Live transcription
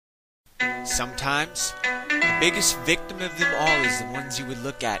Sometimes, the biggest victim of them all is the ones you would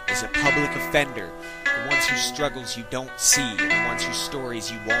look at as a public offender, the ones whose struggles you don't see, and the ones whose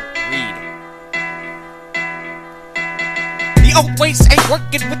stories you won't read. The old ways ain't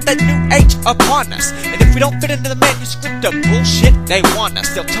working with the new age upon us, and if we don't fit into the manuscript of bullshit they want us,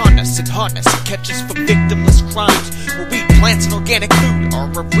 they'll taunt us and haunt us and catch us for victimless crimes, where weed, plants, and organic food are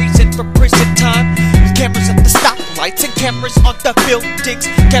a reason for prison time. With cameras at the stoplights and cameras on the buildings,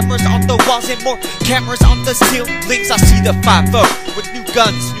 cameras on the walls and more cameras on the ceilings. I see the 5-0 with new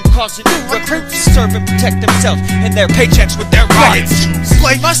guns, new cars, and new recruits to serve and protect themselves and their paychecks with their riot shoes.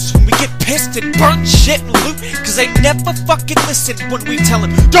 Blame us when we get pissed and burn shit and loot, cause they never fucking listen when we tell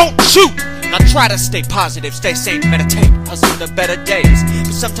them, don't shoot! And I try to stay positive, stay sane, meditate, hustle the better days.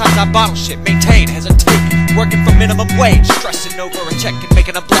 But sometimes I bottle shit, maintain, hesitate, working for minimum wage, stressing over a check and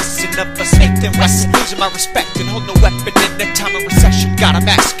making a blessing of a snake, then Wesson, losing my respect and hold no weapon in the time of recession. Got a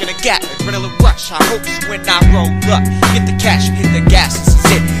mask and a gat, adrenaline rush, high hopes when I roll up, get the cash and hit the gas, this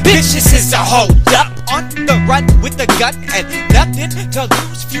is it. Bitch, this is a hold up, on the run with a gun and nothing to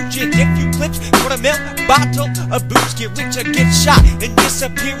lose. Fugitive, you clips, $1 mil, bottle of booze, get rich or get shot and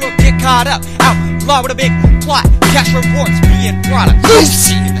disappear or get caught up. Outlaw with a big plot, cash rewards being brought up.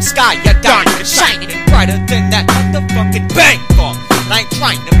 Lucy in the sky, you're diamond and shining and brighter than that motherfucking bank vault. And I ain't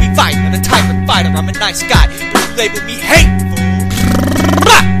trying to be violent, a tyrant fighter, I'm a nice guy, but you label me hateful.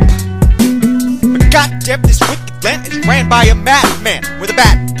 But goddamn, this wicked land is ran by a madman with a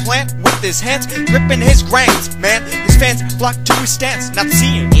bad plan, with his hands gripping his grands, man. His fans flock to his stance, not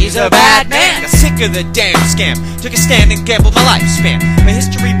seeing he's a bad man. Got sick of the damn scam, took a stand and gambled my lifespan. My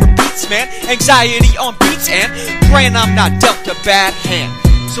history repeats, man, anxiety on beats, and praying I'm not dealt a bad hand.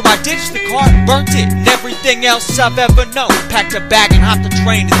 So I ditched the car, burnt it, and everything else I've ever known. Packed a bag and hopped the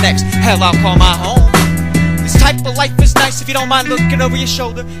train to the next hell I'll call my home. This type of life is nice if you don't mind looking over your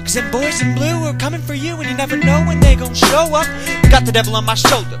shoulder, cause them boys in blue are coming for you and you never know when they gon' show up. Got the devil on my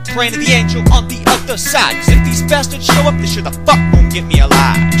shoulder, praying to the angel on the other side, cause if these bastards show up, they sure the fuck won't get me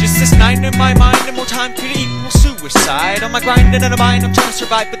alive. Just this night in my mind, and more time could equal suicide. On my grind and in a mind, I'm trying to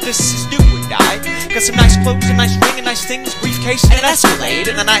survive, but this is do or die. Got some nice clothes, a nice ring, and nice things, briefcase and an Escalade,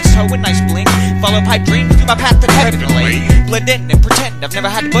 and a nice hoe and nice bling. Follow pipe dreams through my path to heaven and lay. Blend in and pretend I've never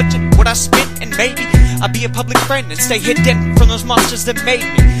had a budget, what I spent, and maybe I'll be a public friend and stay hidden from those monsters that made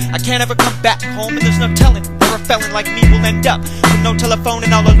me. I can't ever come back home, and there's no telling where a felon like me will end up, with no telephone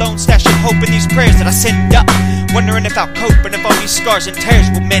and all alone, stashing hope in these prayers that I send up. Wondering if I'll cope and if all these scars and tears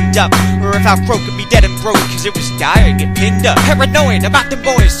will mend up, or if I'll croak and be dead and broke cause it was dire and get pinned up. Paranoid about them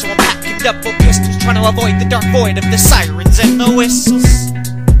boys, so I'm packing double pistols, trying to avoid the dark void of the sirens and the whistles.